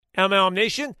MLM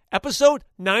Nation, episode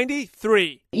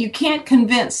 93. You can't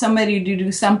convince somebody to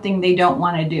do something they don't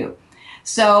want to do.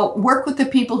 So work with the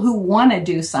people who want to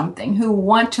do something, who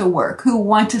want to work, who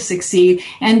want to succeed,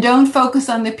 and don't focus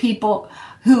on the people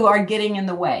who are getting in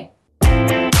the way.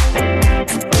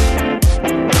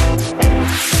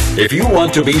 If you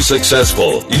want to be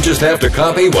successful, you just have to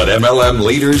copy what MLM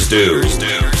leaders do.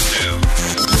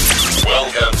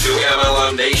 Welcome to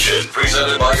MLM Nation,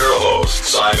 presented by your host,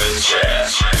 Simon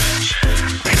Chan,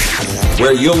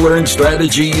 where you'll learn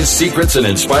strategies, secrets, and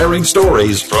inspiring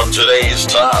stories from today's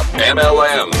top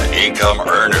MLM income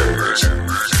earners.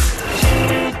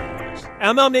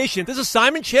 MLM Nation, this is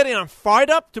Simon Chan, and I'm fired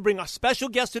up to bring our special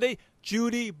guest today,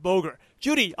 Judy Boger.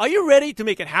 Judy, are you ready to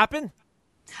make it happen?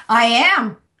 I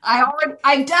am.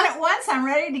 I've done it once. I'm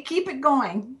ready to keep it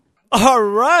going. All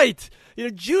right.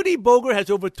 Judy Boger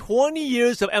has over 20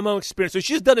 years of MLM experience, so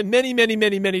she's done it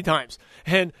many times,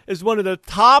 and is one of the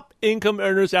top income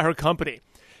earners at her company.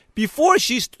 Before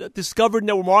she discovered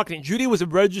network marketing, Judy was a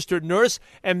registered nurse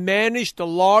and managed a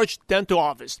large dental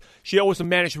office. She also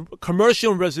managed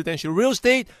commercial and residential real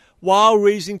estate while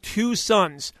raising 2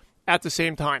 sons at the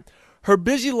same time. Her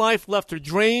busy life left her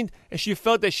drained, and she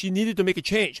felt that she needed to make a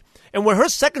change. And when her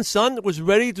second son was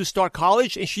ready to start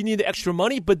college and she needed extra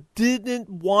money but didn't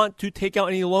want to take out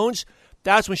any loans,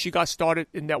 that's when she got started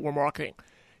in network marketing.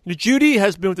 Judy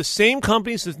has been with the same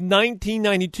company since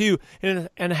 1992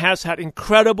 and has had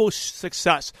incredible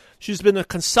success. She's been the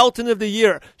Consultant of the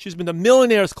Year. She's been the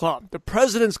Millionaires Club, the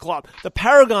President's Club, the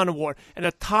Paragon Award, and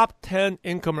a top 10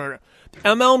 income earner.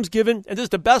 MLM's given, and this is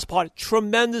the best part,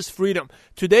 tremendous freedom.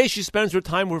 Today, she spends her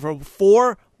time with her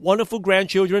 4 wonderful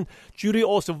grandchildren. Judy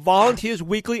also volunteers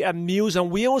weekly at Meals on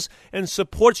Wheels and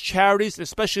supports charities,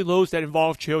 especially those that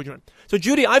involve children. So,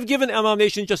 Judy, I've given MLM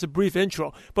Nation just a brief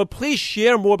intro, but please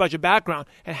share more about your background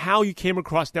and how you came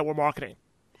across network marketing.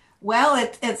 Well,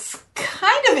 it's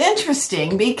kind of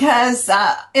interesting because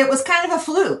it was kind of a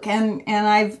fluke. And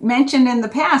I've mentioned in the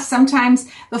past, sometimes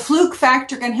the fluke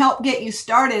factor can help get you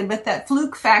started, but that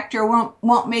fluke factor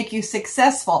won't make you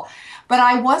successful. But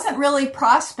I wasn't really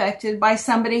prospected by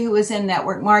somebody who was in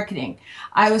network marketing.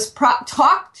 I was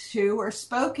talked to or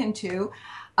spoken to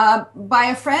by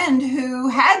a friend who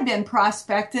had been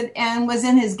prospected and was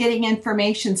in his getting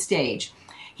information stage.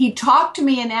 He talked to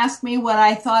me and asked me what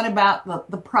I thought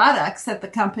about the products that the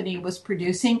company was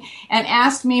producing and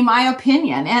asked me my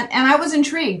opinion. And I was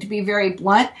intrigued, to be very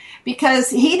blunt, because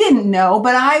he didn't know,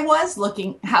 but I was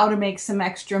looking how to make some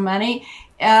extra money.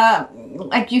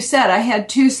 Like you said, I had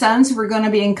 2 sons who were going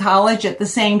to be in college at the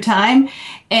same time.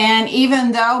 And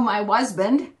even though my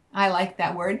husband, I like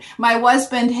that word, my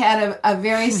husband had a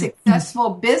very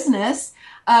successful business,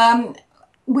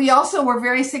 we also were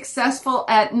very successful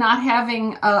at not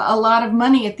having a lot of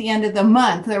money at the end of the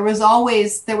month. There was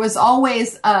always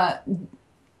I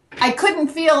couldn't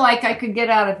feel like I could get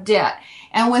out of debt.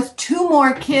 And with 2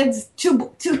 more kids,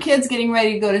 two kids getting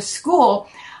ready to go to school,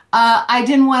 I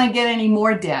didn't want to get any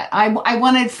more debt. I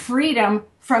wanted freedom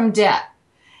from debt.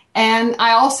 And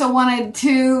I also wanted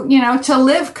to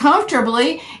live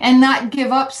comfortably and not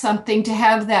give up something to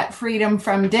have that freedom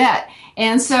from debt.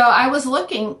 And so I was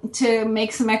looking to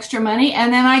make some extra money,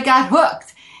 and then I got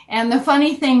hooked. And the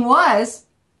funny thing was,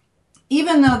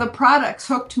 even though the products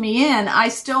hooked me in, I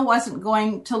still wasn't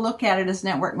going to look at it as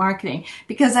network marketing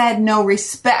because I had no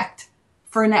respect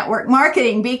for network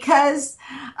marketing because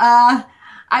I'm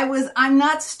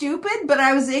not stupid, but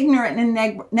I was ignorant in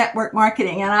network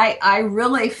marketing. And I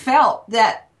really felt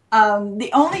that the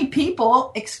only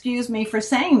people, excuse me for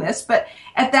saying this, but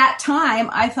at that time,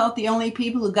 I felt the only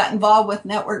people who got involved with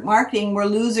network marketing were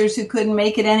losers who couldn't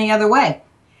make it any other way.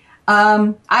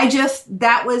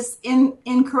 That was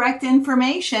incorrect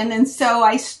information. And so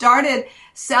I started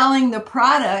selling the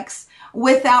products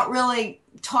without really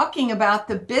talking about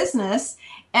the business.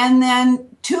 And then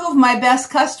 2 of my best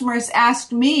customers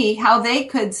asked me how they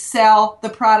could sell the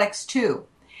products too.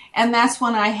 And that's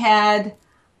when I had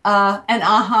an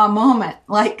aha moment,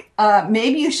 like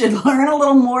maybe you should learn a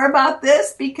little more about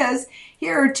this because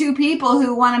here are 2 people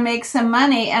who want to make some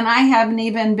money and I haven't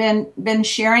even been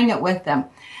sharing it with them.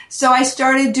 So I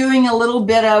started doing a little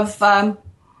bit of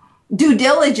due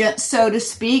diligence, so to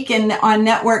speak, on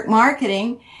network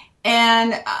marketing.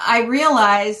 And I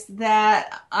realized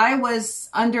that I was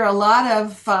under a lot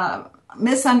of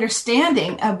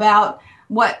misunderstanding about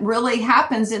what really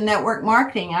happens in network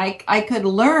marketing. I could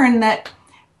learn that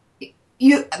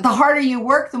the harder you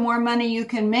work, the more money you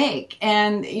can make.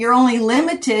 And you're only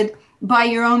limited by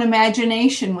your own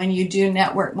imagination when you do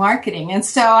network marketing. And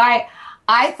so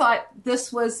I thought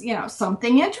this was,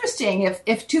 something interesting.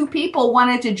 If 2 people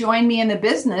wanted to join me in the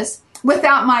business,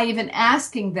 without my even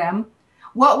asking them,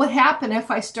 what would happen if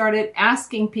I started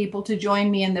asking people to join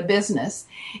me in the business.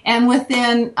 And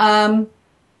within 4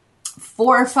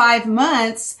 or 5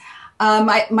 months,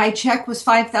 my check was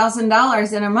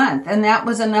 $5,000 in a month. And that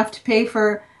was enough to pay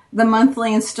for the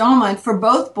monthly installment for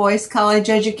both boys' college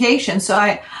education.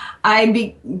 So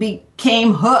I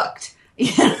became hooked.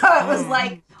 You know, it was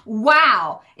like,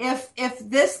 wow, if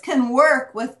this can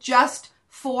work with just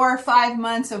 4 or 5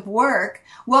 months of work,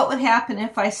 what would happen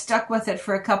if I stuck with it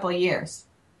for a couple of years?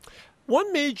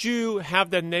 What made you have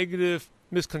that negative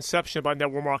misconception about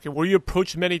network marketing? Were you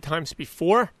approached many times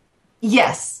before?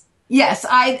 Yes. Yes,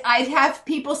 I'd have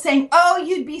people saying, oh,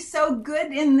 you'd be so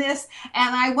good in this,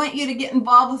 and I want you to get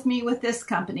involved with me with this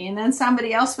company. And then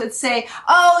somebody else would say,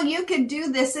 oh, you could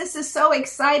do this. This is so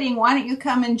exciting. Why don't you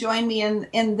come and join me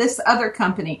in this other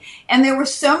company? And there were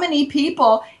so many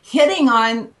people hitting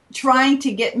on trying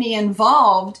to get me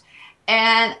involved.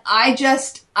 And I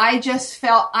just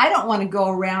felt I don't want to go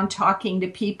around talking to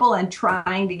people and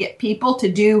trying to get people to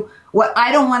do what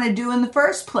I don't want to do in the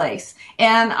first place.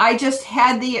 And I just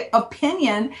had the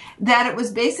opinion that it was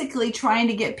basically trying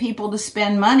to get people to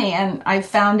spend money. And I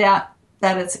found out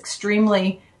that it's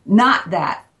extremely not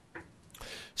that.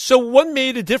 So what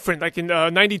made it different? Like in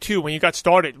 92 when you got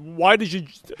started, why did you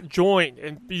join?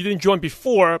 And you didn't join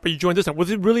before, but you joined this time.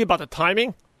 Was it really about the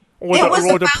timing or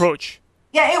the approach?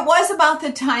 Yeah, it was about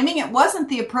the timing. It wasn't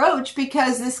the approach,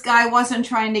 because this guy wasn't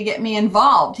trying to get me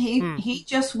involved. He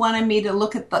just wanted me to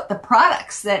look at the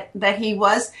products that he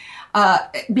was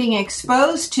being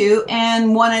exposed to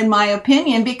and wanted my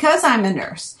opinion because I'm a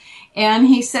nurse. And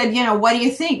he said, you know, what do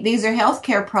you think? These are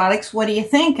healthcare products. What do you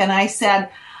think? And I said,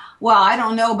 well, I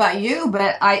don't know about you,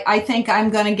 but I think I'm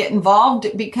going to get involved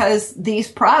because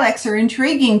these products are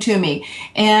intriguing to me.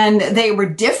 And they were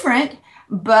different.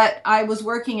 But I was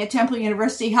working at Temple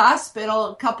University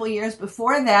Hospital a couple of years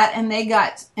before that, and they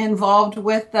got involved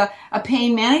with a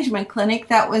pain management clinic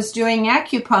that was doing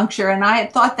acupuncture. And I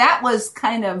had thought that was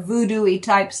kind of voodoo-y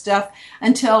type stuff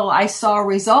until I saw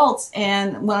results.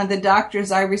 And one of the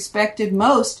doctors I respected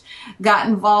most got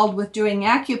involved with doing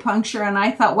acupuncture. And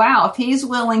I thought, wow, if he's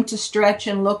willing to stretch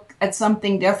and look at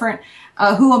something different,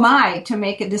 who am I to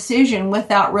make a decision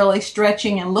without really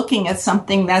stretching and looking at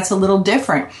something that's a little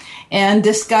different? And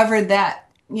discovered that,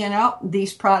 you know,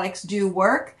 these products do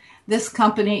work. This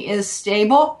company is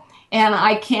stable and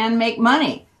I can make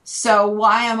money. So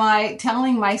why am I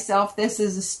telling myself this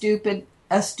is a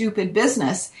stupid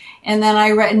business? And then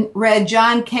I read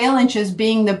John Kalinch's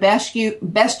Being the Best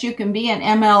You Can Be in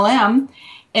MLM,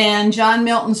 and John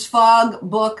Milton's Fogg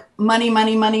book, Money,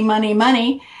 Money, Money, Money,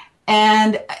 Money.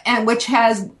 And which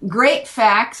has great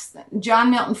facts. John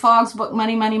Milton Fogg's book,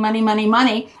 Money, Money, Money, Money,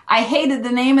 Money. I hated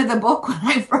the name of the book when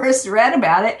I first read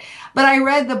about it, but I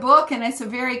read the book and it's a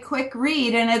very quick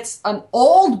read, and it's an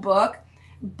old book,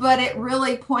 but it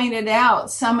really pointed out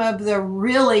some of the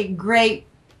really great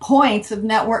points of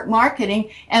network marketing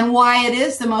and why it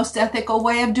is the most ethical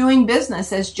way of doing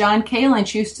business. As John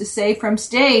Kalinch used to say from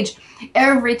stage,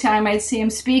 every time I'd see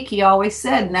him speak, he always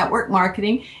said network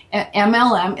marketing,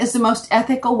 MLM, is the most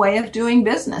ethical way of doing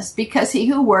business, because he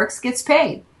who works gets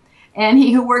paid, and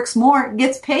he who works more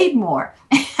gets paid more.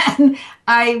 And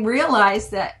I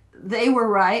realized that they were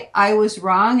right, I was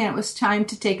wrong, and it was time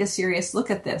to take a serious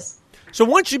look at this. So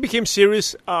once you became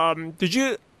serious, did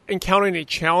you encounter any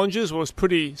challenges, or was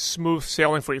pretty smooth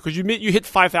sailing for you? Because you hit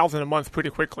 5,000 a month pretty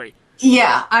quickly.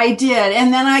 Yeah, I did.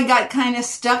 And then I got kind of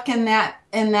stuck at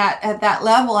that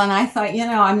level. And I thought, you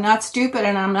know, I'm not stupid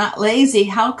and I'm not lazy.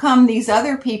 How come these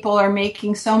other people are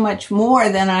making so much more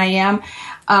than I am?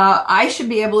 I should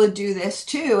be able to do this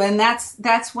too. And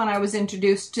that's when I was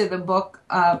introduced to the book,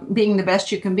 Being the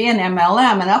Best You Can Be in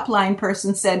MLM. An upline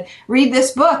person said, read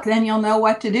this book, then you'll know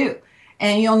what to do.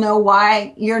 And you'll know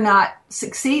why you're not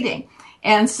succeeding.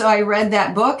 And so I read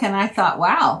that book and I thought,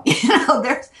 wow, you know,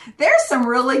 there's some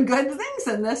really good things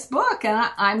in this book, and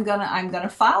I'm gonna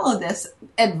follow this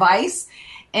advice,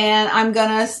 and I'm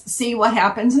gonna see what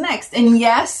happens next. And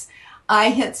yes,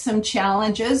 I hit some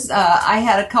challenges. I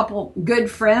had a couple good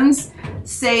friends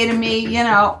say to me, you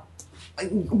know,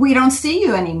 we don't see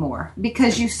you anymore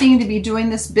because you seem to be doing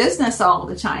this business all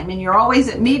the time, and you're always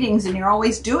at meetings and you're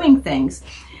always doing things.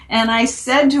 And I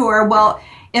said to her, well,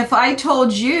 if I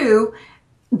told you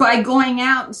by going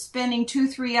out and spending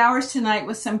 2-3 hours tonight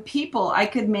with some people, I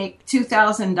could make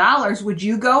 $2,000, would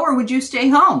you go or would you stay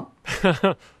home?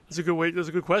 That's a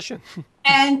good question.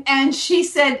 And she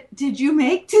said, did you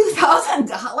make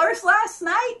 $2,000 last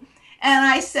night? And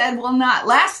I said, well, not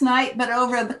last night, but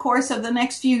over the course of the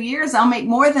next few years, I'll make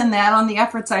more than that on the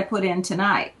efforts I put in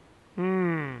tonight.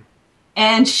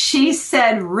 And she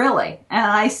said, really? And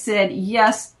I said,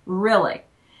 yes, really.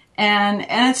 And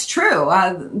it's true.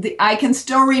 I can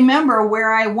still remember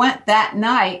where I went that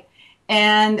night.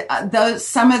 And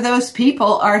some of those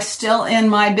people are still in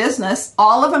my business.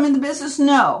 All of them in the business,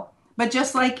 no. But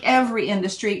just like every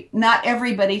industry, not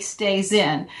everybody stays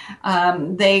in.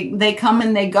 They come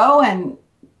and they go, and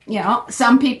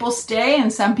some people stay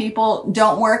and some people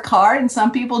don't work hard and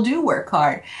some people do work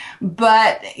hard.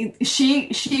 But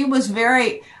she was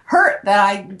very hurt that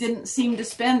I didn't seem to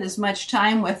spend as much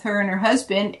time with her and her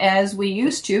husband as we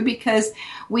used to, because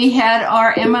we had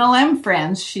our MLM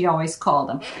friends, she always called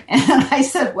them. And I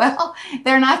said, well,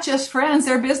 they're not just friends,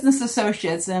 they're business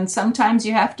associates. And sometimes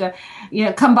you have to,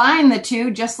 combine the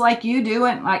two, just like you do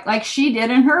and like she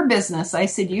did in her business. I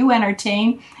said, you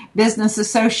entertain business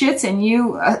associates and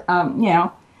you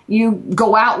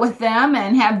go out with them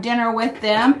and have dinner with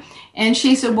them. And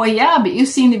she said, well, yeah, but you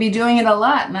seem to be doing it a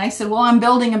lot. And I said, well, I'm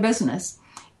building a business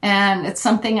and it's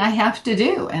something I have to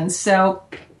do. And so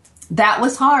that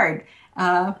was hard.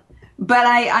 But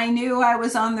I knew I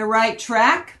was on the right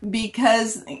track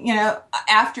because,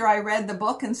 after I read the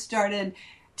book and started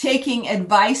taking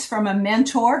advice from a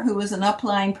mentor who was an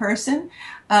upline person,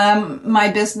 my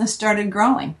business started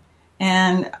growing.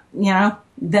 And,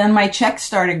 then my checks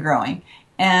started growing.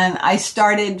 And I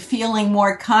started feeling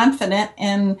more confident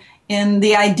in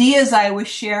the ideas I was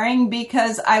sharing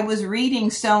because I was reading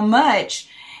so much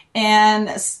and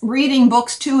reading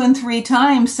books 2 and 3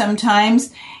 times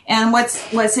sometimes. And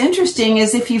what's interesting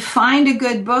is if you find a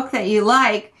good book that you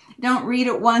like, don't read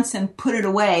it once and put it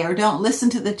away, or don't listen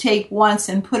to the tape once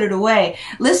and put it away.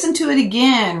 Listen to it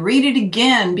again, read it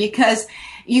again, because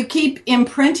you keep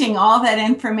imprinting all that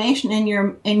information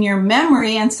in your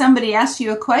memory, and somebody asks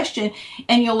you a question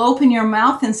and you'll open your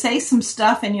mouth and say some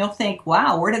stuff and you'll think,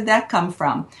 wow, where did that come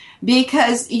from?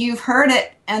 Because you've heard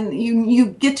it and you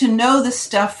get to know the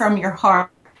stuff from your heart.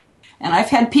 And I've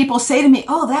had people say to me,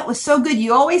 oh, that was so good.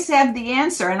 You always have the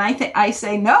answer. And I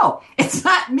say, no, it's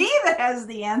not me that has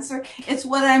the answer. It's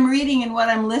what I'm reading and what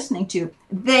I'm listening to.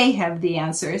 They have the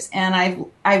answers. And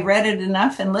I've read it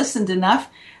enough and listened enough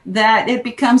that it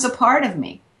becomes a part of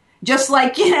me. Just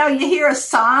like, you hear a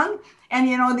song and,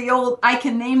 the old, I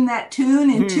can name that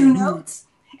tune in 2 notes.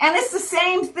 And it's the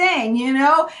same thing,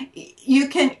 you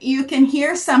can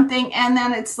hear something and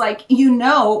then it's like,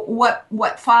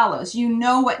 what follows,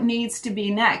 what needs to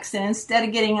be next. And instead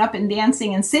of getting up and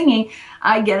dancing and singing,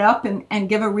 I get up and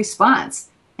give a response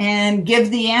and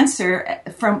give the answer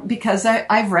because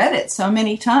I've read it so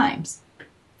many times.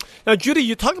 Now, Judy,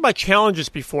 you talked about challenges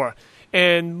before,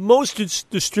 and most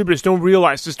distributors don't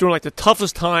realize this during like the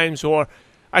toughest times, or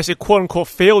I say quote unquote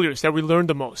failures, that we learn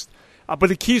the most. But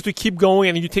the key is to keep going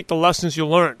and you take the lessons you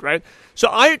learned, right? So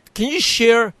can you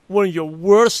share one of your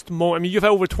worst moments? I mean, you've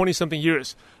had over 20-something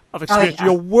years of experience. Oh,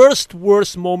 yeah. Your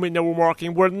worst moment in network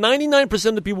marketing where 99%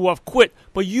 of the people have quit,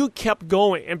 but you kept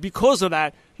going. And because of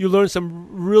that, you learned some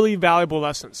really valuable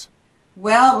lessons.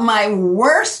 Well, my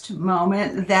worst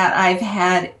moment that I've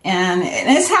had, and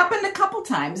it's happened a couple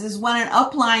times, is when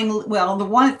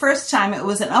the first time it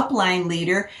was an upline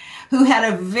leader who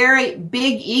had a very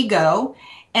big ego,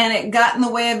 and it got in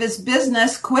the way of his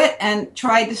business, quit, and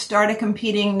tried to start a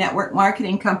competing network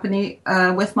marketing company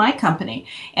with my company.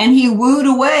 And he wooed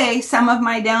away some of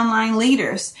my downline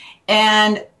leaders.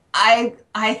 And I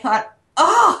thought,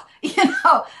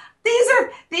 these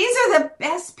are the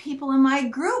best people in my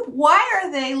group. Why are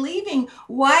they leaving?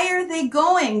 Why are they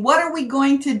going? What are we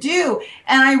going to do?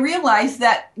 And I realized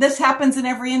that this happens in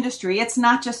every industry. It's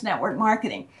not just network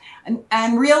marketing.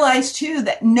 And realize, too,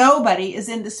 that nobody is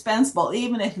indispensable,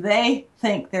 even if they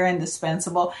think they're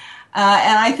indispensable.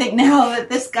 And I think now that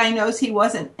this guy knows he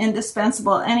wasn't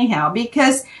indispensable anyhow,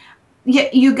 because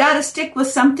you got to stick with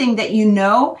something that you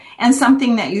know and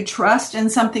something that you trust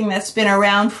and something that's been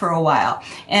around for a while.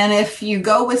 And if you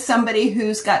go with somebody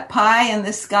who's got pie in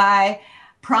the sky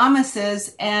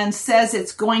promises and says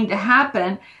it's going to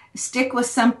happen, stick with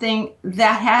something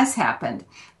that has happened.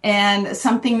 And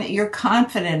something that you're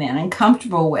confident in and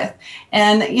comfortable with.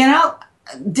 And,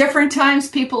 different times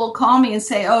people will call me and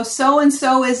say, oh,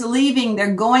 so-and-so is leaving.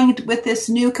 They're going with this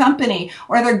new company,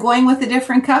 or they're going with a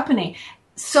different company.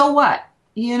 So what?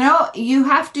 You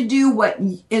have to do what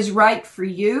is right for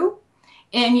you.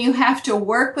 And you have to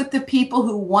work with the people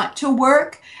who want to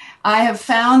work. I have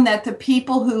found that the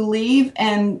people who leave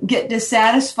and get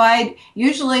dissatisfied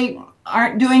usually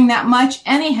aren't doing that much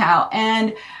anyhow.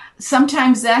 And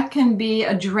sometimes that can be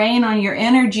a drain on your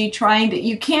energy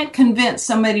you can't convince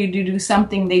somebody to do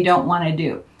something they don't want to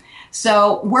do.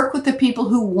 So work with the people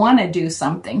who want to do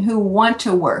something, who want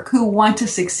to work, who want to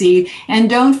succeed, and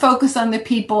don't focus on the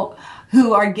people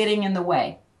who are getting in the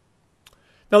way.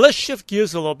 Now let's shift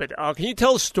gears a little bit. Can you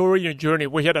tell a story in your journey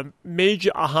where you had a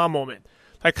major aha moment?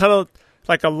 Like kind of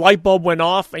like a light bulb went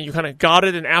off and you kind of got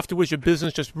it, and afterwards your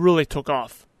business just really took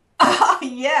off.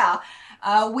 Yeah.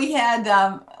 We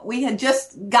had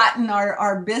just gotten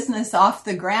our business off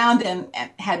the ground and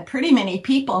had pretty many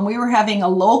people, and we were having a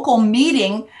local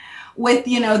meeting with,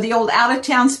 the old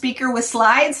out-of-town speaker with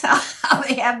slides, how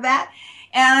they have that.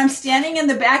 And I'm standing in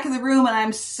the back of the room, and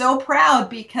I'm so proud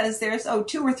because there's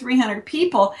 200 or 300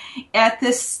 people at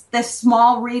this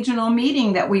small regional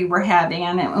meeting that we were having,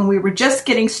 and we were just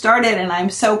getting started, and I'm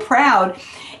so proud.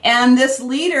 And this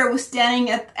leader was standing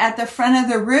at the front of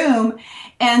the room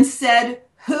and said,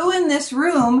 "Who in this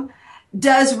room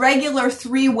does regular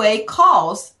three-way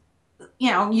calls,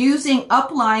 using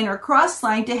upline or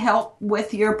crossline to help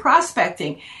with your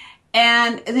prospecting?"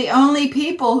 And the only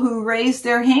people who raised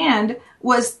their hand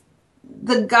was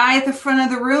the guy at the front of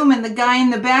the room and the guy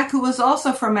in the back who was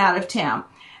also from out of town.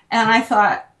 And I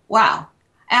thought, wow.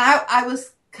 And I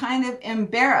was kind of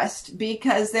embarrassed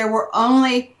because there were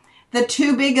only the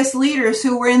two biggest leaders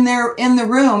who were in the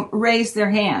room raised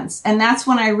their hands. And that's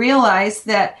when I realized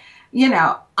that,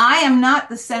 I am not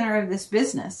the center of this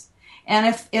business.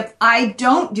 And if I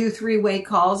don't do three-way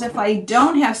calls, if I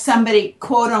don't have somebody,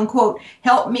 quote unquote,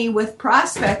 help me with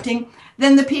prospecting,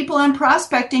 then the people in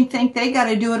prospecting think they got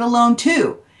to do it alone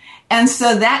too. And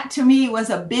so that to me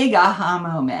was a big aha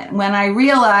moment when I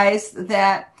realized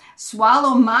that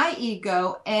swallow my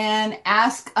ego and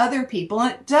ask other people.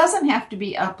 And it doesn't have to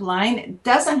be upline. It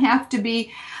doesn't have to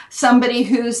be somebody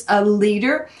who's a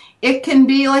leader. It can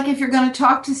be like if you're going to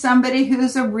talk to somebody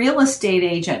who's a real estate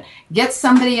agent, get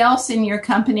somebody else in your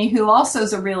company who also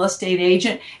is a real estate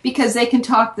agent because they can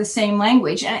talk the same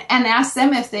language, and ask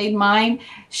them if they'd mind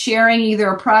sharing either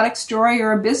a product story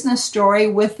or a business story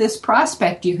with this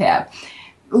prospect you have.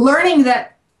 Learning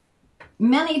that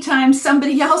many times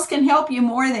somebody else can help you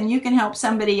more than you can help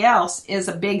somebody else is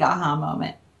a big aha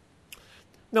moment.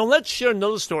 Now, let's share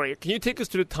another story. Can you take us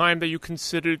to the time that you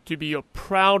considered to be your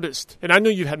proudest, and I know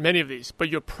you've had many of these, but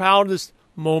your proudest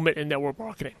moment in network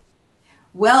marketing?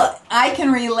 Well, I can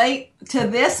relate to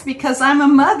this because I'm a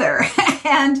mother,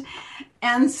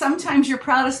 and sometimes your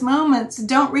proudest moments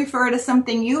don't refer to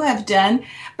something you have done,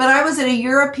 but I was at a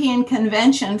European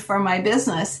convention for my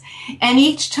business, and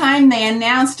each time they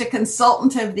announced a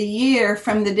consultant of the year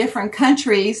from the different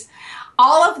countries,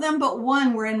 all of them but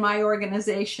one were in my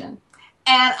organization.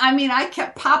 And I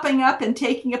kept popping up and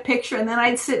taking a picture, and then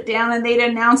I'd sit down and they'd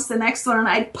announce the next one, and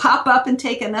I'd pop up and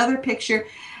take another picture.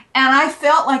 And I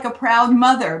felt like a proud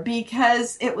mother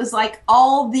because it was like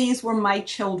all these were my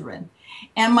children.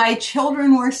 And my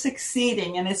children were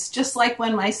succeeding. And it's just like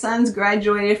when my sons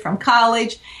graduated from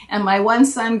college, and my one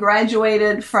son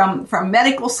graduated from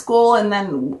medical school and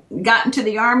then got into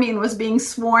the Army and was being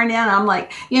sworn in. I'm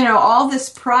like, all this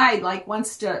pride like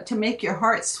wants to make your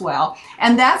heart swell.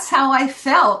 And that's how I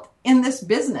felt in this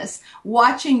business,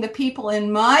 watching the people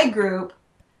in my group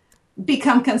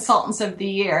become consultants of the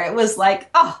year. It was like,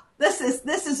 oh, this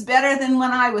is better than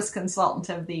when I was consultant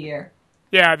of the year.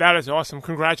 Yeah, that is awesome.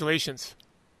 Congratulations.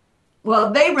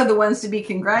 Well, they were the ones to be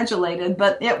congratulated,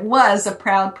 but it was a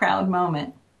proud, proud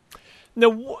moment.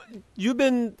 Now, you've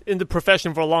been in the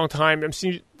profession for a long time. By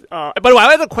the way,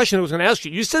 I had a question I was going to ask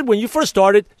you. You said when you first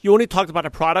started, you only talked about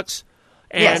the products,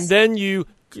 and yes. Then you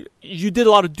did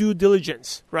a lot of due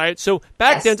diligence, right? So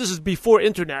back then, this is before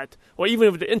internet, or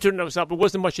even if the internet was up, it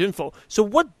wasn't much info. So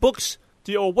what books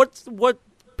what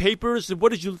papers,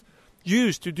 what did you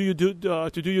use to do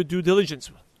your due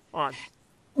diligence on?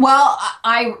 Well,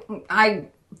 I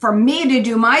for me to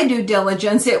do my due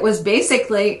diligence, it was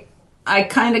basically I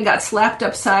kind of got slapped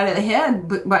upside of the head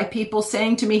by people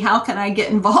saying to me, "How can I get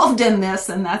involved in this?"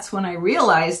 And that's when I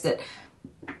realized that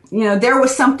there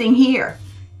was something here.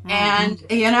 Mm-hmm. And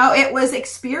it was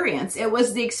experience. It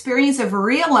was the experience of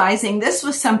realizing this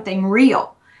was something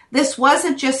real. This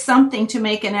wasn't just something to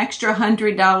make an extra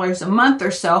 $100 a month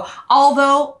or so,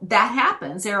 although that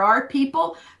happens. There are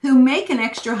people who make an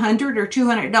extra $100 or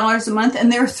 $200 a month,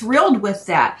 and they're thrilled with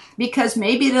that because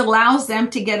maybe it allows them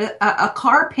to get a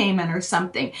car payment or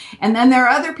something. And then there are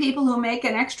other people who make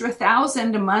an extra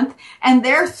 $1,000 a month, and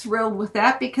they're thrilled with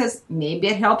that because maybe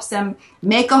it helps them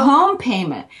make a home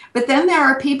payment. But then there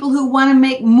are people who want to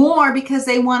make more because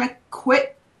they want to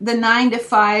quit the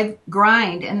 9-to-5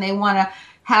 grind, and they want to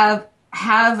have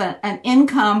an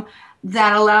income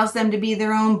that allows them to be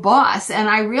their own boss. And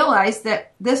I realized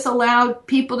that this allowed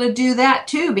people to do that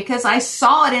too, because I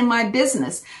saw it in my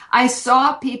business. I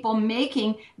saw people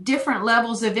making different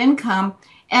levels of income,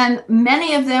 And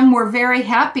many of them were very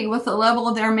happy with the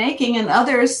level they're making, and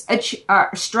others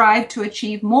strive to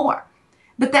achieve more.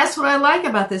 But that's what I like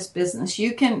about this business.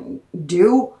 You can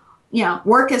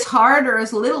work as hard or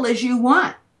as little as you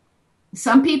want.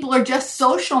 Some people are just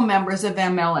social members of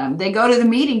MLM. They go to the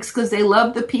meetings because they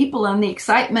love the people and the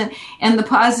excitement and the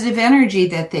positive energy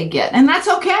that they get. And that's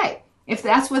okay. If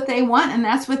that's what they want and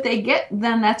that's what they get,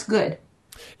 then that's good.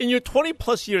 In your 20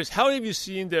 plus years, how have you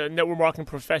seen the network marketing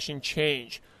profession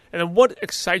change? And then what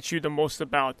excites you the most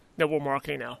about network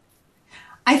marketing now?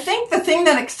 I think the thing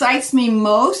that excites me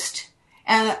most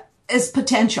is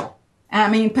potential. I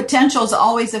mean, potential is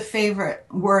always a favorite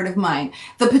word of mine.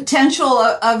 The potential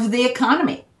of the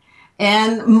economy.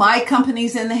 And my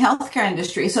company's in the healthcare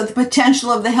industry. So the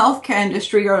potential of the healthcare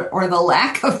industry or the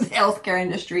lack of the healthcare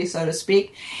industry, so to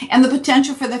speak, and the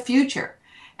potential for the future.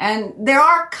 And there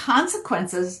are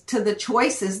consequences to the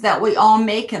choices that we all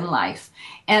make in life.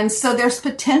 And so there's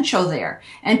potential there.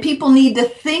 And people need to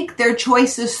think their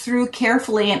choices through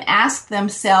carefully and ask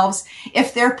themselves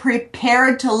if they're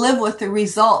prepared to live with the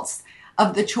results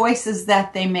of the choices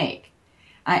that they make.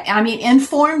 I mean,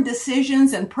 informed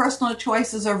decisions and personal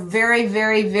choices are very,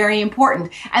 very, very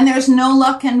important. And there's no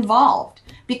luck involved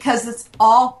because it's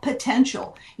all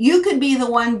potential. You could be the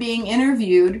one being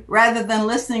interviewed rather than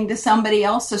listening to somebody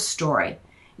else's story.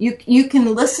 You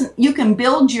can listen, you can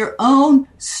build your own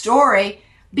story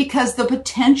because the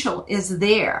potential is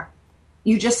there.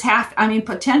 You just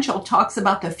potential talks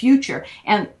about the future,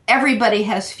 and everybody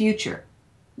has future.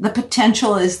 The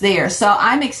potential is there. So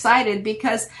I'm excited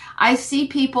because I see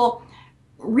people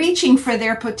reaching for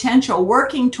their potential,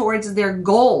 working towards their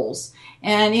goals.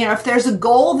 And, if there's a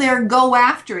goal there, go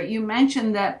after it. You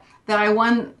mentioned that I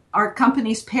won our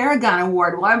company's Paragon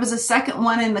Award. Well, I was the second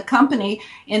one in the company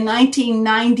in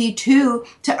 1992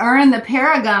 to earn the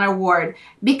Paragon Award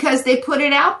because they put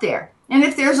it out there. And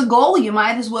if there's a goal, you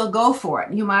might as well go for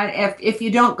it. You might, if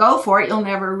you don't go for it, you'll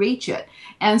never reach it.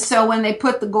 And so when they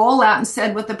put the goal out and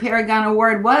said what the Paragon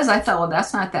Award was, I thought, well,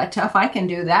 that's not that tough. I can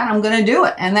do that. I'm going to do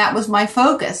it. And that was my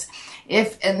focus.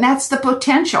 And that's the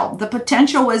potential. The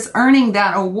potential was earning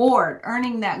that award,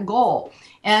 earning that goal.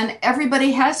 And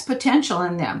everybody has potential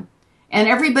in them. And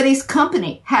everybody's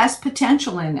company has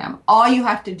potential in them. All you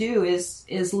have to do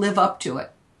is live up to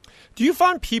it. Do you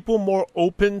find people more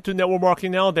open to network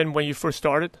marketing now than when you first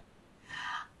started?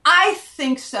 I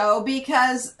think so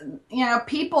because,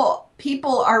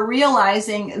 people are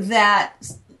realizing that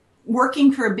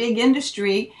working for a big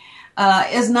industry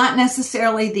is not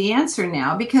necessarily the answer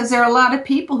now because there are a lot of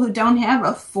people who don't have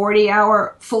a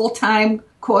 40-hour full-time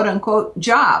quote-unquote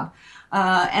job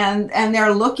and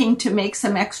they're looking to make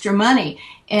some extra money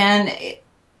and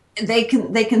they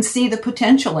can see the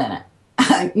potential in it.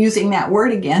 Using that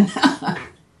word again.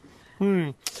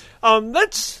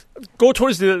 Let's go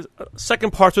towards the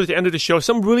second part, towards the end of the show.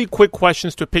 Some really quick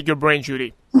questions to pick your brain,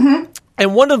 Judy. Mm-hmm.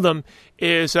 And one of them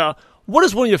is, what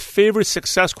is one of your favorite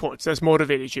success quotes that's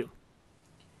motivated you?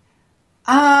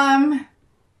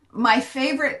 My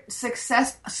favorite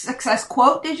success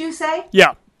quote, did you say?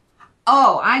 Yeah.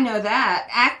 Oh, I know that.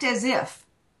 Act as if.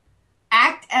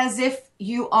 Act as if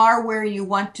you are where you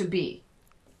want to be.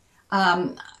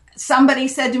 Somebody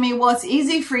said to me, well, it's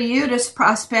easy for you to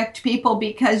prospect people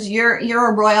because you're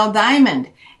a royal diamond.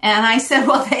 And I said,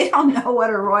 well, they don't know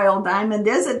what a royal diamond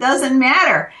is. It doesn't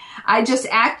matter. I just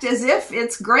act as if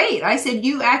it's great. I said,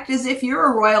 you act as if you're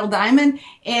a royal diamond.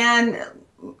 And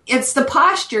it's the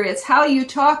posture. It's how you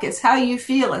talk. It's how you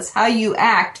feel. It's how you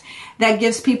act that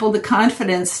gives people the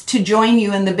confidence to join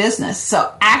you in the business.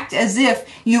 So act as if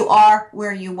you are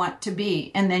where you want to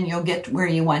be, and then you'll get where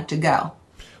you want to go.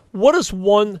 What is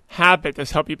one habit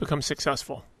that's helped you become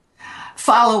successful?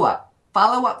 Follow up.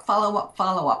 Follow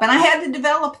up. And I had to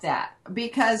develop that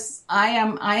because I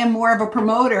am more of a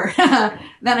promoter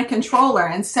than a controller.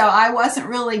 And so I wasn't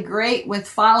really great with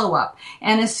follow up.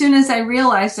 And as soon as I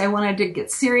realized I wanted to get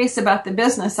serious about the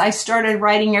business, I started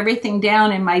writing everything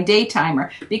down in my day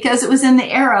timer because it was in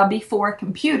the era before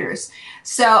computers.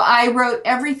 So I wrote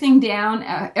everything down,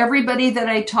 everybody that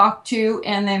I talked to,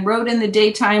 and then wrote in the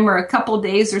day timer a couple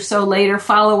days or so later,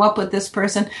 follow up with this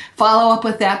person, follow up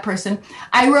with that person.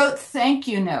 I wrote thank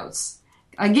you notes.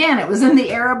 Again, it was in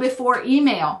the era before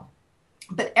email.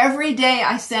 But every day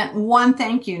I sent one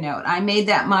thank you note. I made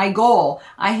that my goal.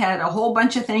 I had a whole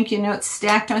bunch of thank you notes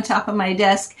stacked on top of my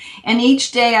desk. And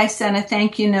each day I sent a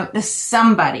thank you note to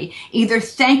somebody. Either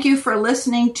thank you for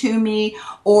listening to me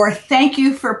or thank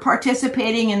you for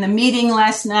participating in the meeting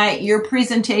last night. Your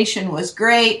presentation was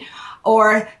great.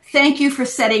 or thank you for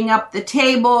setting up the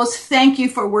tables, thank you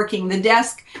for working the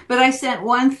desk. But I sent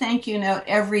one thank you note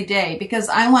every day because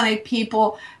I wanted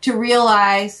people to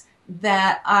realize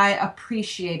that I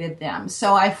appreciated them.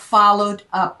 So I followed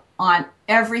up on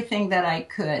everything that I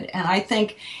could. And I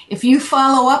think if you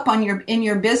follow up on in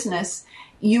your business,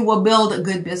 you will build a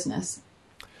good business.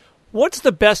 What's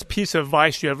the best piece of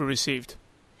advice you ever received?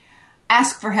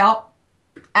 Ask for help.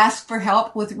 Ask for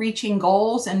help with reaching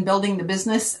goals and building the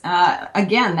business.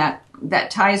 Again,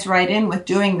 that ties right in with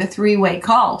doing the three-way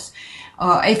calls.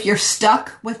 If you're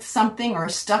stuck with something or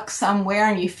stuck somewhere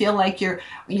and you feel like you're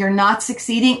not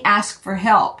succeeding, ask for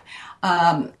help.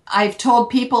 I've told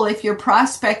people if you're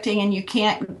prospecting and you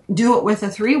can't do it with a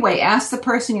three-way, ask the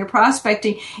person you're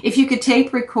prospecting if you could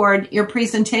tape record your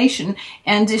presentation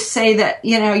and just say that,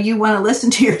 you want to listen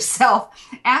to yourself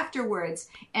afterwards,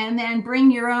 and then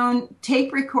bring your own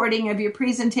tape recording of your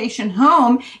presentation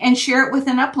home and share it with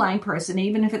an upline person,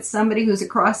 even if it's somebody who's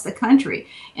across the country.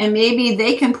 And maybe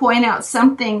they can point out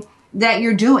something that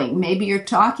you're doing. Maybe you're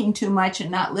talking too much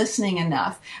and not listening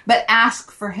enough, but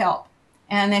ask for help.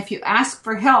 And if you ask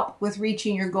for help with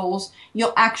reaching your goals,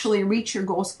 you'll actually reach your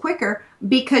goals quicker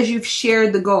because you've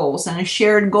shared the goals. And a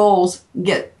shared goals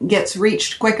gets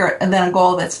reached quicker than a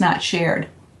goal that's not shared.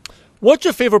 What's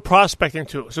your favorite prospecting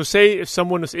tool? So say if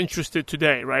someone is interested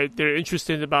today, right? They're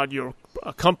interested about your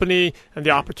company and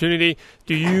the opportunity.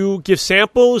 Do you give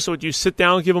samples, or do you sit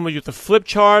down and give them a flip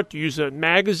chart? Do you use a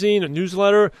magazine, a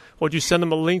newsletter, or do you send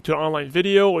them a link to an online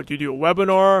video, or do you do a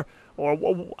webinar?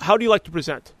 Or how do you like to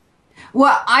present?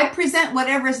 Well, I present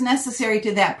whatever is necessary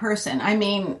to that person. I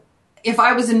mean, if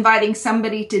I was inviting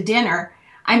somebody to dinner,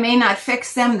 I may not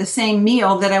fix them the same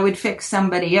meal that I would fix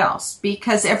somebody else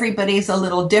because everybody's a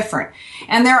little different.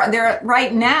 And there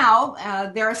right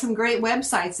now, there are some great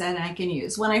websites that I can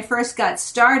use. When I first got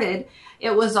started,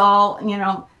 it was all,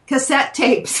 cassette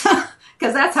tapes.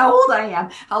 Because that's how old I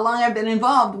am, how long I've been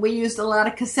involved. We used a lot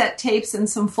of cassette tapes and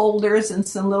some folders and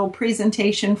some little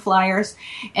presentation flyers.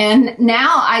 And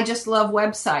now I just love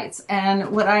websites. And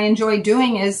what I enjoy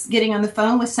doing is getting on the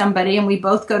phone with somebody and we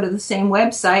both go to the same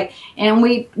website and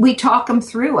we talk them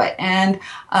through it. And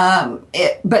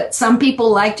but some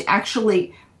people like to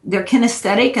actually, they're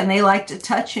kinesthetic and they like to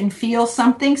touch and feel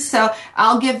something. So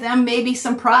I'll give them maybe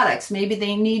some products. Maybe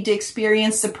they need to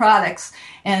experience the products.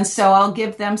 And so I'll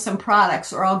give them some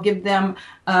products, or I'll give them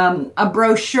a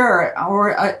brochure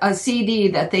or a CD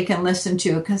that they can listen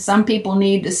to, because some people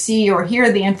need to see or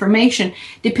hear the information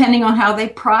depending on how they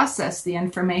process the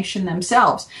information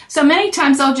themselves. So many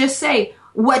times I'll just say,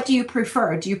 what do you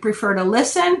prefer? Do you prefer to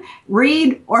listen,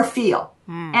 read, or feel?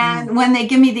 Mm-hmm. And when they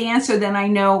give me the answer, then I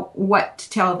know what to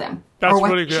tell them. That's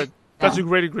really good. That's a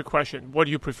great question. What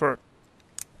do you prefer?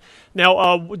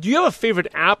 Now, do you have a favorite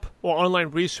app or online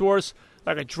resource,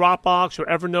 like a Dropbox or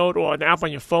Evernote or an app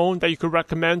on your phone that you could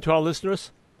recommend to our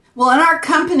listeners? Well, in our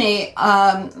company,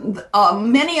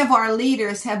 many of our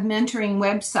leaders have mentoring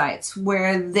websites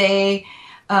where they,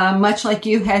 much like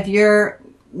you have your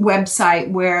website,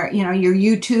 where, your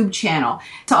YouTube channel.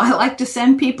 So I like to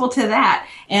send people to that.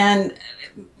 And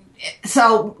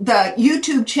so the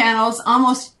YouTube channels,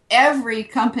 almost every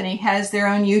company has their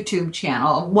own YouTube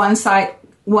channel, one site,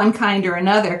 one kind or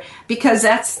another, because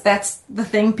that's the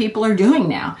thing people are doing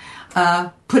now,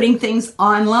 putting things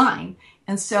online.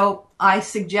 And so I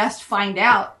suggest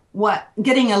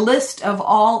getting a list of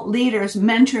all leaders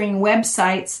mentoring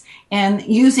websites and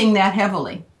using that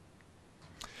heavily.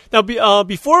 Now,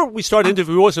 before we started the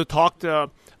interview, we also talked a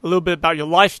little bit about your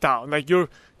lifestyle. Like, you're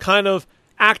kind of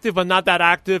active but not that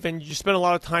active, and you spend a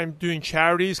lot of time doing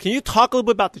charities. Can you talk a little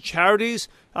bit about the charities?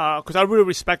 Because I really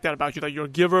respect that about you, that you're a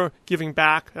giver, giving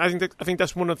back. And I think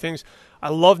that's one of the things I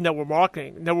love network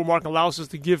marketing. Network marketing allows us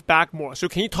to give back more. So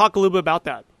can you talk a little bit about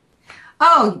that?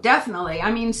 Oh, definitely.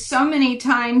 I mean, so many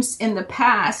times in the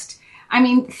past,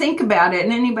 think about it.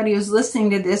 And anybody who's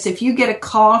listening to this, if you get a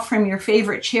call from your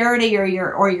favorite charity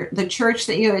or the church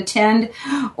that you attend,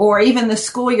 or even the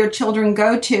school your children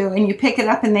go to, and you pick it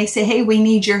up and they say, "Hey, we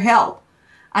need your help."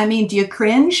 Do you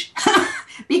cringe?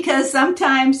 Because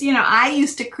sometimes, I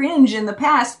used to cringe in the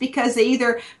past because they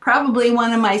either probably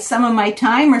wanted some of my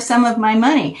time or some of my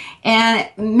money. And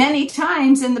many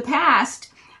times in the past,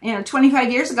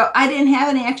 25 years ago, I didn't have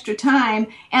any extra time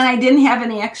and I didn't have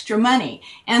any extra money.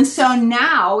 And so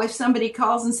now if somebody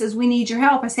calls and says, "We need your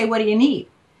help," I say, "What do you need?"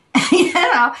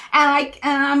 And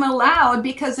I'm allowed,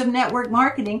 because of network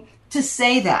marketing, to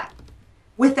say that.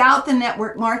 Without the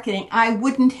network marketing, I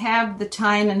wouldn't have the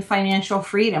time and financial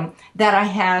freedom that I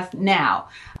have now.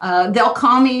 They'll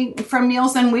call me from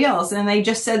Meals on Wheels, and they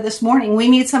just said this morning, "We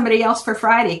need somebody else for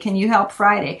Friday. Can you help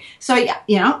Friday?" So,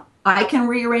 I can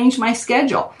rearrange my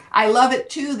schedule. I love it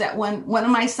too that when one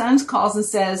of my sons calls and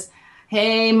says,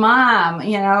 "Hey, Mom,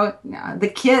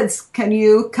 the kids, can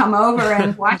you come over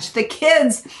and watch the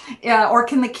kids? Or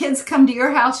can the kids come to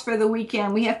your house for the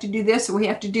weekend? We have to do this or we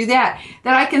have to do that."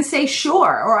 That I can say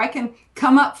sure, or I can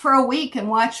come up for a week and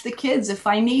watch the kids if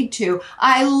I need to.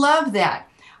 I love that.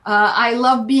 I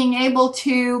love being able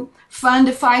to fund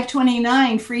a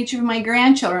 529 for each of my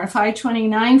grandchildren. A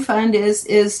 529 fund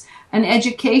is an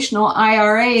educational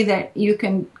IRA that you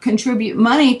can contribute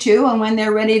money to, and when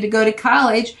they're ready to go to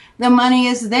college, the money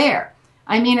is there.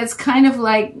 I mean, it's kind of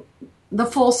like the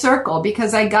full circle,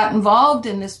 because I got involved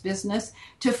in this business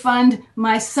to fund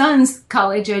my son's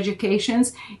college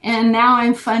educations, and now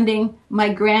I'm funding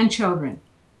my grandchildren.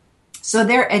 So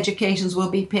their educations will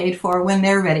be paid for when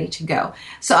they're ready to go.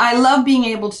 So I love being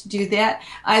able to do that.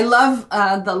 I love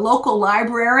the local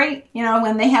library.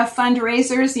 When they have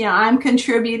fundraisers, I'm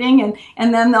contributing,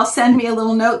 and then they'll send me a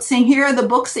little note saying, "Here are the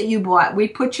books that you bought. We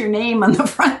put your name on the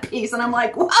front piece." And I'm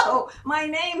like, whoa, my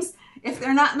name's, if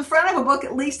they're not in the front of a book,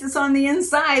 at least it's on the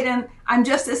inside. And I'm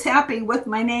just as happy with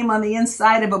my name on the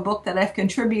inside of a book that I've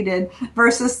contributed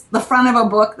versus the front of a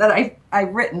book that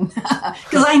I've written.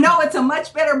 Because I know it's a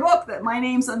much better book that my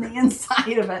name's on the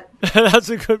inside of it. That's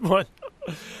a good one.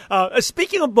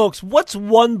 Speaking of books, what's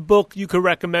one book you could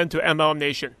recommend to MLM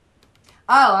Nation?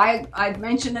 Oh, I've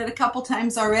mentioned it a couple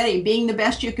times already. Being the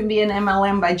Best You Can Be in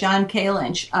MLM by John K.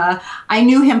 Lynch. I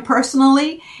knew him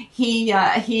personally.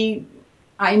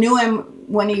 I knew him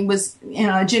when he was,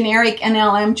 a generic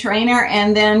NLM trainer,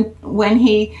 and then when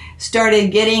he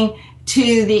started getting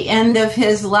to the end of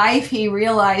his life, he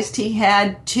realized he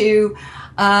had to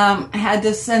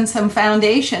send some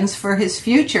foundations for his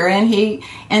future, and he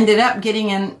ended up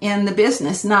getting in the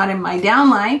business, not in my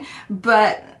downline,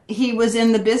 but he was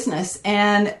in the business.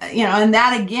 And, and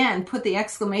that again put the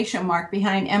exclamation mark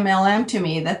behind MLM to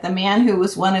me, that the man who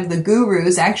was one of the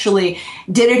gurus actually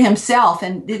did it himself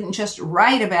and didn't just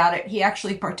write about it. He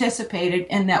actually participated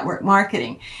in network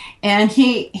marketing. And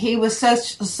he was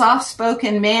such a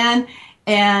soft-spoken man,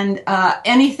 and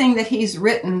anything that he's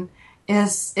written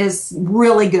is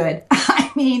really good. I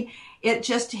mean,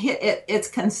 it's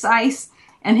concise.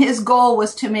 And his goal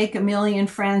was to make 1 million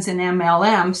friends in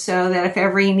MLM, so that if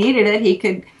ever he needed it,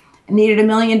 needed $1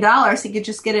 million, he could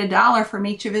just get $1 from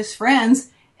each of his friends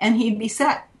and he'd be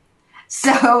set.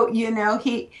 So, and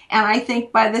I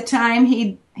think by the time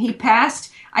he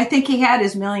passed, I think he had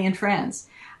his 1 million friends,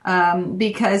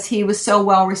 because he was so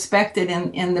well respected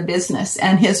in the business.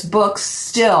 And his books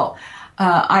still,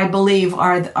 I believe,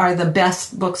 are the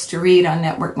best books to read on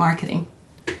network marketing.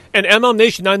 And MLM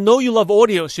Nation, I know you love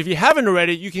audio, so if you haven't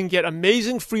already, you can get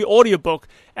amazing free audiobook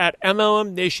at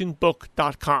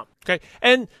MLMNationBook.com. Okay?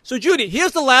 And so, Judy,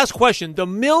 here's the last question, the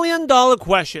 $1 million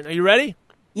question. Are you ready?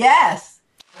 Yes.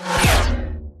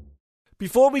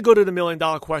 Before we go to the $1 million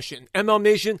question, MLM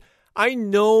Nation, I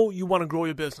know you want to grow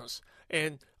your business,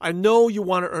 and I know you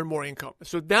want to earn more income.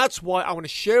 So that's why I want to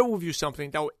share with you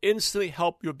something that will instantly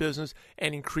help your business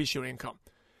and increase your income.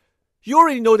 You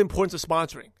already know the importance of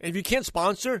sponsoring. And if you can't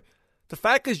sponsor, the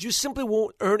fact is you simply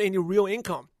won't earn any real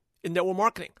income in network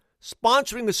marketing.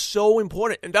 Sponsoring is so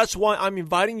important. And that's why I'm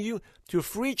inviting you to a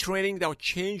free training that will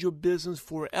change your business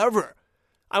forever.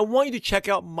 I want you to check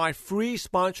out my free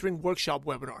sponsoring workshop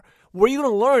webinar, where you're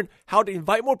going to learn how to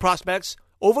invite more prospects,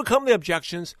 overcome the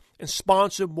objections, and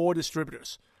sponsor more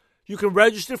distributors. You can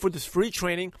register for this free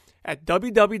training at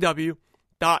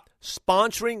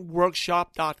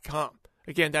www.sponsoringworkshop.com.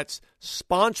 Again, that's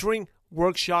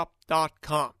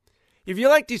sponsoringworkshop.com. If you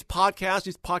like these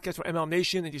podcasts from MLM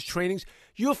Nation and these trainings,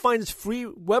 you'll find this free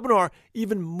webinar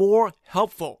even more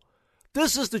helpful.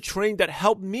 This is the training that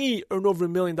helped me earn over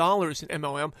 $1 million in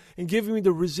MLM and giving me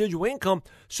the residual income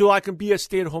so I can be a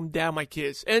stay-at-home dad with my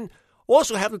kids, and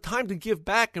also have the time to give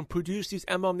back and produce these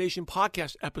MLM Nation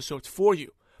podcast episodes for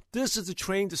you. This is the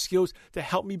training, the skills that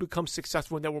help me become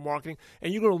successful in network marketing,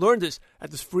 and you're going to learn this at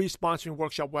this free sponsoring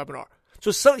workshop webinar.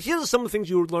 So here's some of the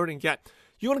things you'll learn and get.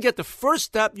 You're going to get the first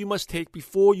step you must take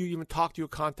before you even talk to your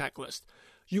contact list.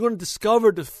 You're going to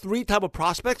discover the 3 types of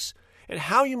prospects and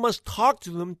how you must talk to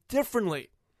them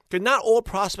differently. Because not all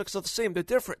prospects are the same. They're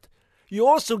different. You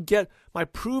also get my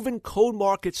proven cold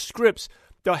market scripts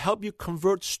that will help you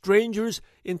convert strangers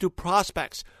into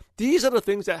prospects. These are the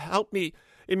things that help me.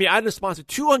 I didn't sponsor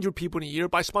 200 people in a year,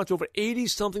 but I sponsored over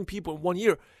 80-something people in 1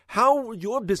 year. How would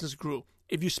your business grow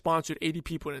if you sponsored 80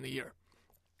 people in a year?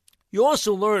 You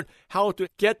also learn how to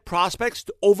get prospects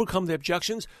to overcome the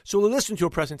objections. So listen to your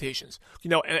presentations.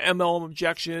 An MLM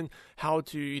objection, how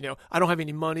to, I don't have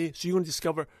any money. So you're going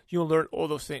to learn all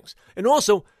those things. And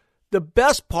also, the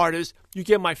best part is you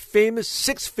get my famous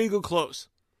 6-figure close.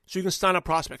 So you can sign up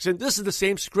prospects. And this is the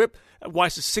same script, why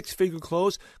it's a 6-figure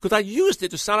close, because I used it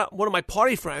to sign up one of my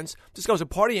party friends. This guy was a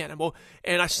party animal,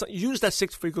 and I used that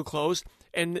 6-figure close,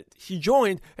 and he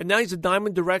joined, and now he's a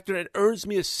diamond director and earns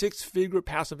me a 6-figure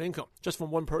passive income just from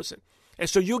one person. And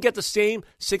so you'll get the same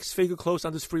 6-figure close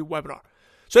on this free webinar.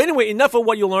 So anyway, enough of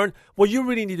what you learned. What you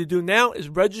really need to do now is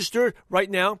register right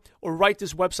now or write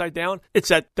this website down.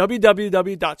 It's at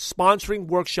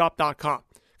www.sponsoringworkshop.com.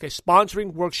 Okay,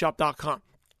 sponsoringworkshop.com.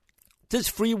 This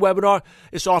free webinar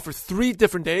is offered 3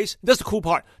 different days. That's the cool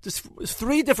part. This is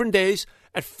 3 different days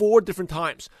at 4 different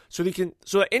times. So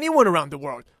that anyone around the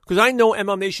world, because I know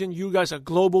MLM Nation, you guys are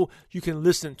global, you can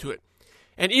listen to it.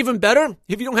 And even better,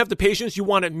 if you don't have the patience, you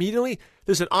want it immediately,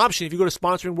 there's an option. If you go to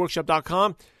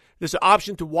sponsoringworkshop.com, there's an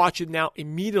option to watch it now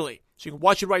immediately. So you can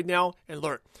watch it right now and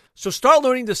learn. So start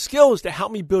learning the skills that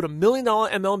help me build $1 million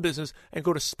MLM business and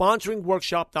go to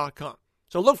sponsoringworkshop.com.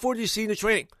 So look forward to seeing the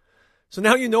training. So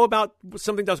now you know about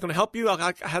something that's going to help you.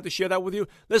 I have to share that with you.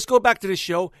 Let's go back to the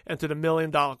show and to the $1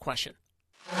 million question.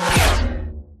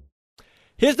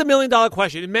 Here's the $1 million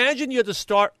question. Imagine you had to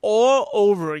start all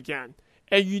over again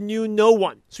and you knew no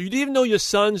one. So you didn't even know your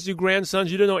sons, your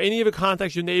grandsons. You didn't know any of your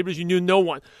contacts, your neighbors. You knew no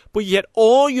one. But you had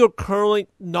all your current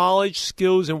knowledge,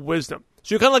 skills, and wisdom.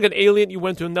 So you're kind of like an alien. You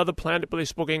went to another planet, but they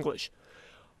spoke English.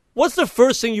 What's the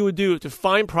first thing you would do to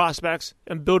find prospects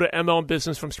and build an MLM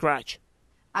business from scratch?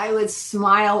 I would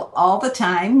smile all the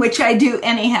time, which I do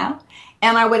anyhow,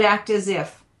 and I would act as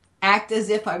if I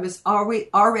was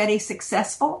already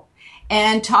successful,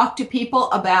 and talk to people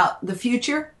about the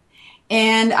future.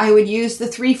 And I would use the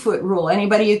 3-foot rule.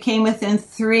 Anybody who came within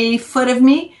 3 foot of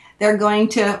me, they're going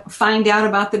to find out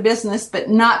about the business, but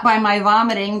not by my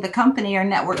vomiting the company or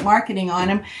network marketing on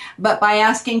them, but by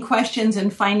asking questions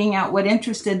and finding out what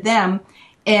interested them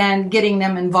and getting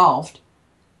them involved.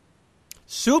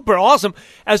 Super awesome.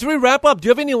 As we wrap up, do you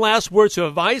have any last words of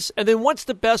advice? And then what's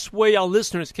the best way our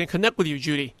listeners can connect with you,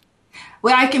 Judy?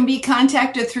 Well, I can be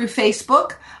contacted through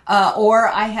Facebook, or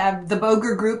I have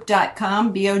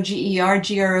thebogergroup.com,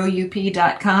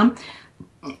 BOGERGROUP.com.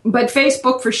 But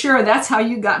Facebook for sure, that's how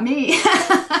you got me,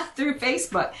 through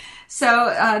Facebook. So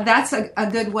that's a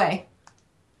good way.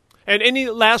 And any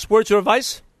last words or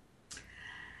advice?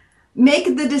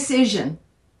 Make the decision.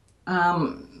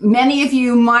 Many of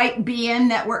you might be in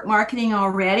network marketing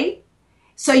already,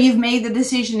 so you've made the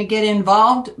decision to get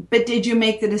involved, but did you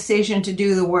make the decision to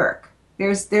do the work?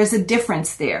 There's a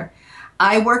difference there.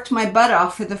 I worked my butt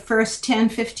off for the first 10,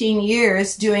 15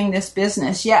 years doing this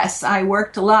business. Yes, I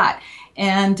worked a lot.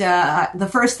 And the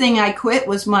first thing I quit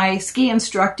was my ski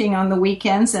instructing on the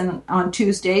weekends and on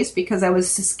Tuesdays, because I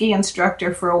was a ski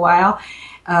instructor for a while,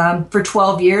 for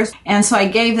 12 years. And so I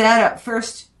gave that up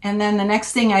first. And then the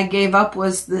next thing I gave up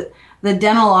was the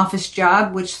dental office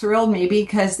job, which thrilled me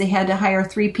because they had to hire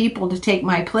 3 people to take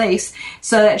my place.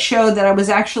 So that showed that I was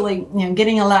actually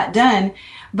getting a lot done.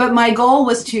 But my goal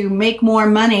was to make more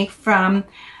money from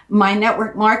my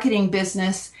network marketing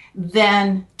business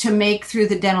than to make through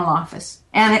the dental office.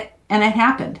 And it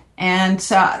happened. And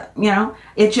so,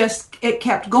 it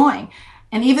kept going.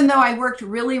 And even though I worked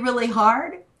really, really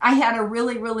hard, I had a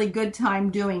really, really good time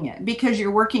doing it, because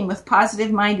you're working with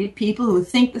positive-minded people who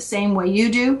think the same way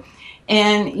you do,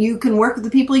 and you can work with the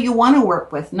people you want to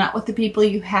work with, not with the people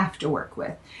you have to work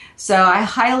with. So I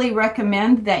highly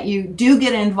recommend that you do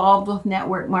get involved with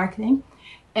network marketing,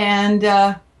 and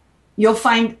you'll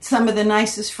find some of the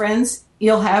nicest friends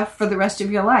you'll have for the rest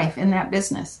of your life in that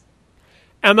business.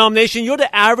 MLM Nation, you're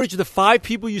the average of the 5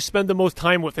 people you spend the most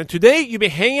time with. And today, you've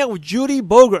been hanging out with Judy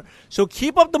Boger. So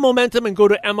keep up the momentum and go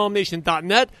to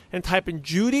MLMNation.net and type in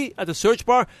Judy at the search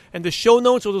bar. And the show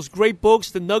notes, all those great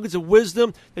books, the nuggets of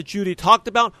wisdom that Judy talked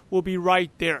about, will be right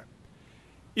there.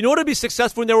 In order to be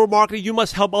successful in network marketing, you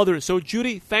must help others. So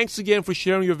Judy, thanks again for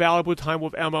sharing your valuable time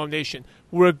with MLM Nation.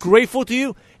 We're grateful to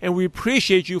you, and we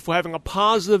appreciate you for having a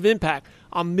positive impact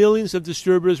on millions of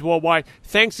distributors worldwide.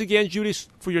 Thanks again, Judy,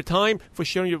 for your time, for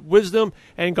sharing your wisdom,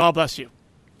 and God bless you.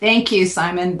 Thank you,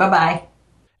 Simon. Bye-bye.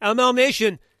 MLM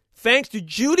Nation, thanks to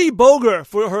Judy Boger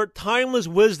for her timeless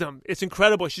wisdom. It's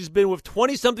incredible. She's been with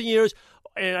 20-something years,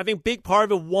 and I think big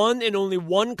part of it, one and only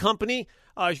one company.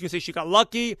 You can say she got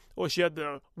lucky or she had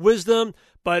the wisdom.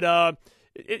 But,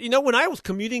 when I was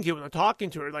communicating with her,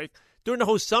 talking to her, like during the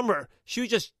whole summer, she was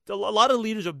just, a lot of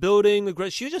leaders are building,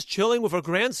 she was just chilling with her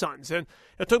grandsons. And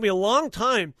it took me a long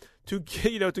time to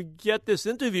get this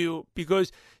interview,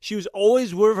 because she was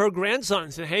always with her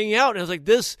grandsons and hanging out. And I was like,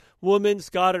 this woman's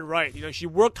got it right. She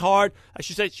worked hard. As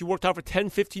she said, she worked hard for 10,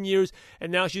 15 years,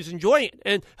 and now she's enjoying it.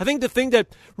 And I think the thing that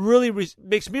really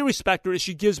makes me respect her is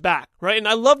she gives back, right? And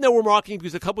I love network marketing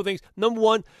because a couple of things. Number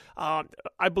one,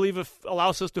 I believe it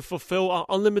allows us to fulfill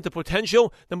unlimited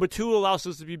potential. Number two, allows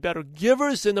us to be better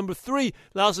givers. And number three,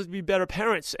 allows us to be better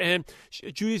parents. And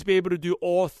Judy's been able to do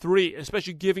all three,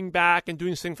 especially giving back and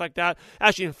doing things like that.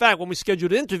 Actually, in fact, when we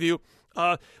scheduled the interview,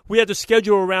 we had to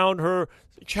schedule around her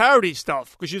charity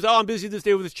stuff because she was, I'm busy this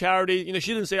day with this charity.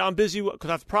 She didn't say, I'm busy because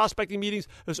I have prospecting meetings.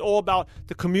 It was all about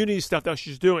the community stuff that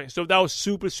she's doing. So that was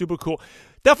super, super cool.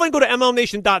 Definitely go to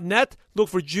MLMNation.net. Look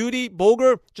for Judy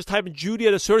Boger. Just type in Judy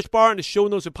at the search bar and the show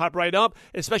notes will pop right up,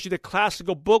 especially the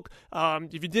classical book.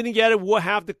 If you didn't get it, we'll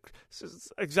have the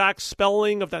exact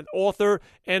spelling of that author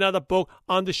and of the book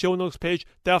on the show notes page.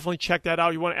 Definitely check that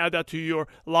out. You want to add that to your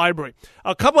library.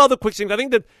 A couple other quick things. I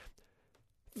think that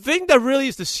the thing that really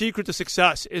is the secret to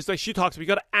success is, like she talks about, you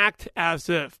got to act as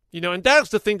if, and that's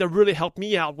the thing that really helped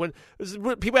me out. When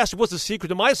people ask me what's the secret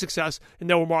to my success in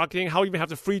network marketing, how I even have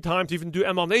the free time to even do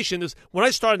MLM Nation, is when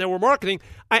I started network marketing,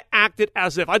 I acted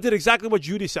as if. I did exactly what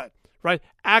Judy said, right?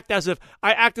 Act as if.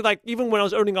 I acted like even when I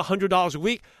was earning $100 a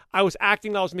week, I was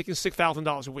acting like I was making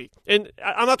 $6,000 a week. And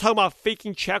I'm not talking about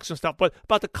faking checks and stuff, but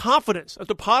about the confidence of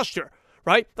the posture.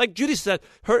 Right? Like Judy said,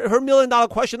 her $1 million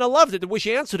question, I loved it. The way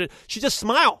she answered it, she just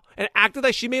smiled and acted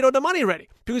like she made all the money ready.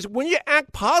 Because when you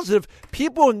act positive,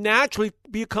 people will naturally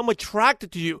become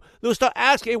attracted to you. They'll start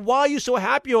asking, hey, why are you so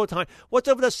happy all the time? What's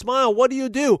up with that smile? What do you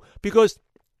do? Because,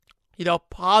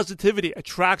 positivity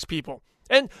attracts people.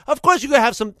 And of course, you're going to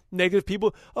have some negative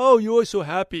people. Oh, you're always so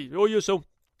happy. Oh, you're so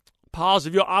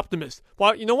positive. You're optimist.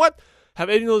 Well, you know what? Have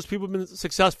any of those people been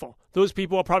successful? Those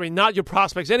people are probably not your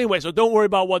prospects anyway, so don't worry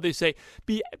about what they say.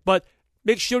 But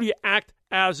make sure you act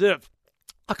as if.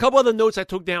 A couple other notes I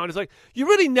took down is like, you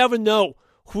really never know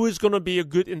who is going to be a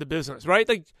good in the business, right?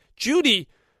 Like Judy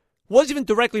wasn't even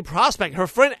directly prospecting. Her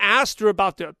friend asked her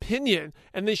about their opinion,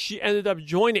 and then she ended up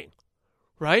joining,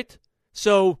 right?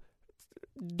 So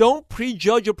don't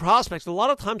prejudge your prospects. A lot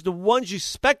of times the ones you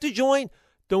expect to join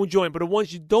don't join. But the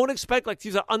ones you don't expect, like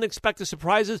these are unexpected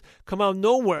surprises, come out of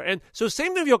nowhere. And so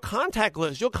same thing with your contact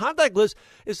list. Your contact list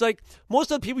is like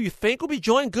most of the people you think will be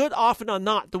joined good often are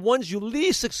not. The ones you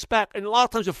least expect, and a lot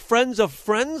of times the friends of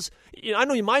friends, I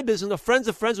know in my business, the friends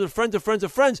of friends with friends of friends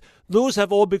of friends, those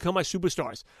have all become my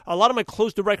superstars. A lot of my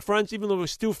close direct friends, even though we're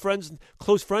still friends,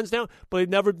 close friends now, but they've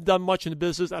never done much in the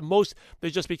business. At most, they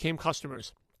just became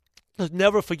customers. Let's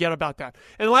never forget about that.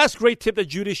 And the last great tip that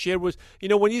Judy shared was,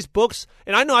 when these books,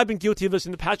 and I know I've been guilty of this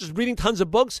in the past, just reading tons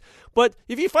of books, but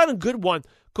if you find a good one,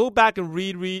 go back and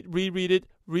reread it,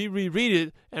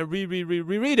 and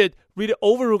reread it, read it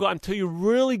over and over until you're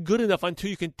really good enough, until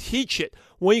you can teach it.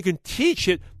 When you can teach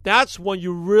it, that's when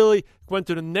you really went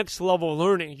to the next level of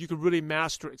learning. You can really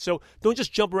master it. So don't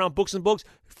just jump around books and books.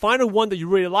 Find a one that you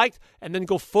really liked, and then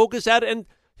go focus at it, and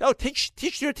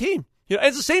teach your team.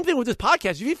 It's the same thing with this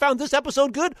podcast. If you found this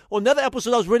episode good or another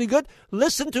episode that was really good,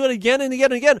 listen to it again and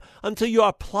again and again until you're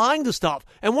applying the stuff.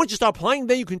 And once you start applying,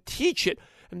 then you can teach it.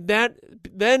 And that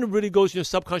then really goes to your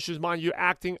subconscious mind. You're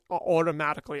acting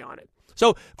automatically on it.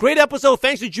 So, great episode.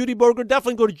 Thanks to Judy Boger.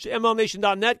 Definitely go to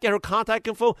MLMNation.net, get her contact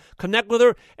info, connect with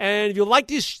her. And if you like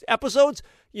these episodes,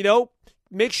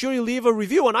 make sure you leave a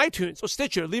review on iTunes or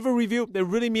Stitcher. Leave a review. They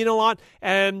really mean a lot.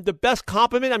 And the best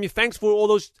compliment, thanks for all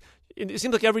those. It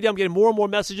seems like every day I'm getting more and more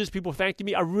messages, people thanking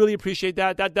me. I really appreciate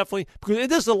that. That definitely, because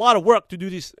it is a lot of work to do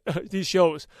these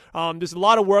shows. There's a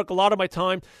lot of work, a lot of my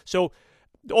time. So,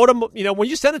 when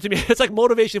you send it to me, it's like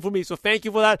motivation for me. So thank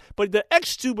you for that. But the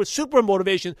super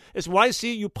motivation is when I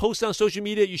see you post on social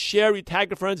media, you share, you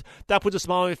tag your friends, that puts a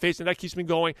smile on my face and that keeps me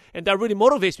going. And that really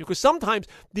motivates me because sometimes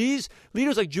these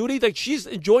leaders like Judy, like she's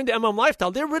enjoying the MM lifestyle,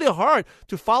 they're really hard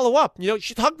to follow up.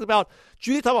 Judy talked about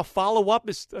follow up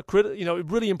is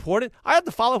really important. I had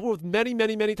to follow up with many,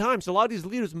 many, many times. A lot of these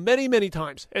leaders, many, many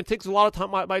times. And it takes a lot of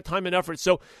time, my time and effort.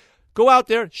 So go out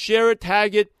there, share it,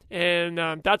 tag it. And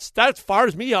that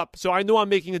fires me up. So I know I'm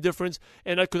making a difference.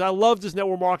 And because I love this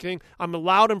network marketing, I'm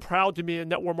loud and proud to be a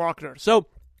network marketer. So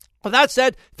with that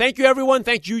said, thank you, everyone.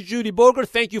 Thank you, Judy Boger.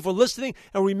 Thank you for listening.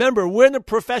 And remember, we're in the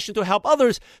profession to help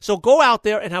others. So go out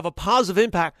there and have a positive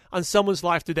impact on someone's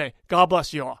life today. God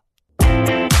bless you all.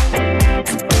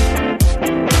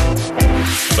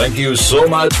 Thank you so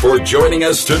much for joining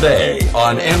us today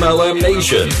on MLM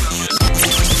Nation.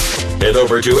 Head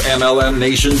over to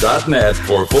MLMNation.net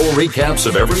for full recaps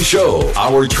of every show,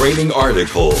 our training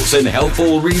articles, and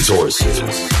helpful resources.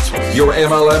 Your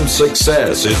MLM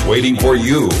success is waiting for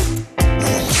you.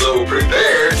 So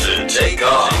prepare to take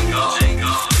off.